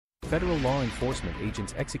federal law enforcement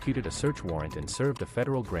agents executed a search warrant and served a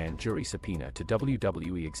federal grand jury subpoena to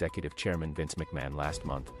WWE Executive Chairman Vince McMahon last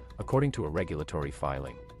month, according to a regulatory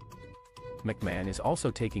filing. McMahon is also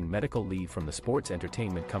taking medical leave from the sports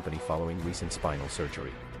entertainment company following recent spinal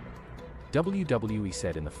surgery. WWE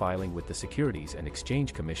said in the filing with the Securities and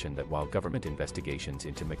Exchange Commission that while government investigations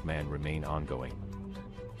into McMahon remain ongoing,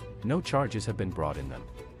 no charges have been brought in them.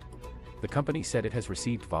 The company said it has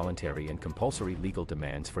received voluntary and compulsory legal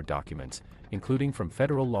demands for documents, including from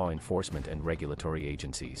federal law enforcement and regulatory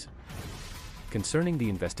agencies, concerning the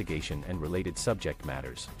investigation and related subject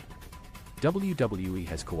matters. WWE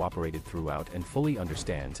has cooperated throughout and fully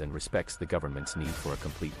understands and respects the government's need for a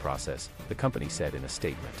complete process, the company said in a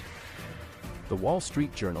statement. The Wall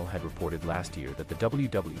Street Journal had reported last year that the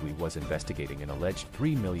WWE was investigating an alleged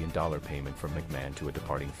 $3 million payment from McMahon to a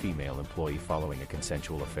departing female employee following a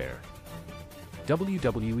consensual affair.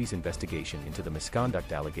 WWE's investigation into the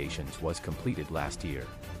misconduct allegations was completed last year.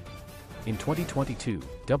 In 2022,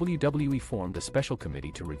 WWE formed a special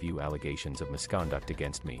committee to review allegations of misconduct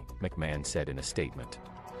against me, McMahon said in a statement.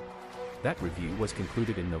 That review was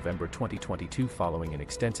concluded in November 2022 following an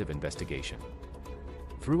extensive investigation.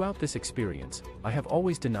 Throughout this experience, I have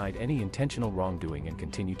always denied any intentional wrongdoing and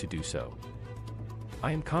continue to do so.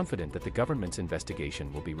 I am confident that the government's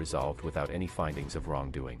investigation will be resolved without any findings of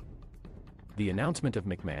wrongdoing. The announcement of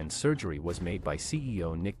McMahon's surgery was made by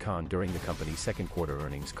CEO Nick Khan during the company's second quarter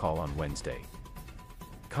earnings call on Wednesday.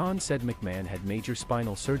 Khan said McMahon had major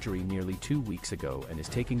spinal surgery nearly 2 weeks ago and is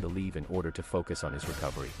taking the leave in order to focus on his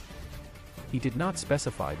recovery. He did not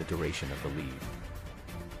specify the duration of the leave.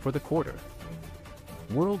 For the quarter,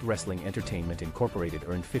 World Wrestling Entertainment Incorporated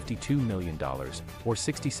earned $52 million, or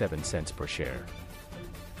 67 cents per share.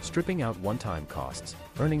 Stripping out one-time costs,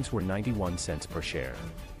 earnings were 91 cents per share.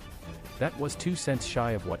 That was 2 cents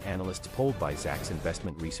shy of what analysts polled by Zacks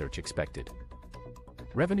Investment Research expected.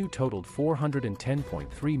 Revenue totaled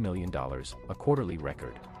 $410.3 million, a quarterly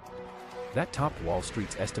record. That topped Wall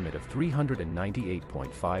Street's estimate of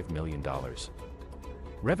 $398.5 million.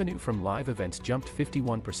 Revenue from live events jumped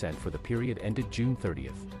 51% for the period ended June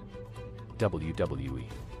 30th. WWE,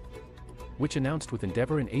 which announced with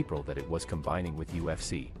Endeavor in April that it was combining with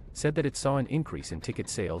UFC, said that it saw an increase in ticket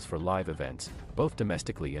sales for live events, both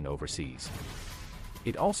domestically and overseas.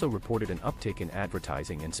 It also reported an uptick in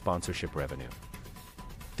advertising and sponsorship revenue.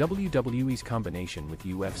 WWE's combination with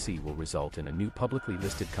UFC will result in a new publicly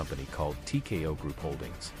listed company called TKO Group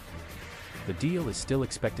Holdings. The deal is still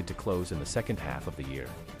expected to close in the second half of the year,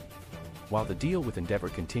 while the deal with Endeavor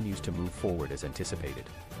continues to move forward as anticipated.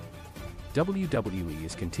 WWE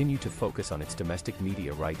is continued to focus on its domestic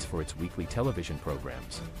media rights for its weekly television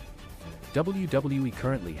programs. WWE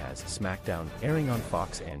currently has SmackDown airing on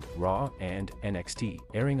Fox and Raw and NXT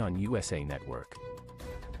airing on USA Network.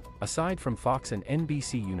 Aside from Fox and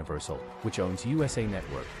NBC Universal, which owns USA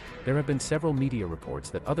Network, there have been several media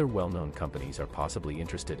reports that other well-known companies are possibly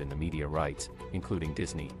interested in the media rights, including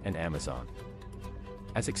Disney and Amazon.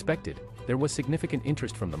 As expected, there was significant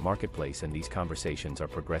interest from the marketplace and these conversations are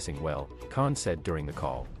progressing well, Khan said during the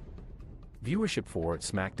call. Viewership for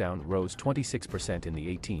SmackDown rose 26% in the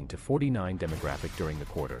 18 to 49 demographic during the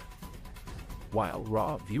quarter, while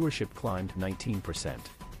Raw viewership climbed 19%.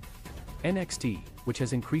 NXT, which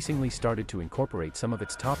has increasingly started to incorporate some of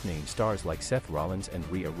its top-name stars like Seth Rollins and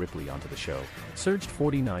Rhea Ripley onto the show, surged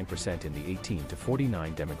 49% in the 18 to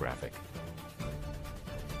 49 demographic.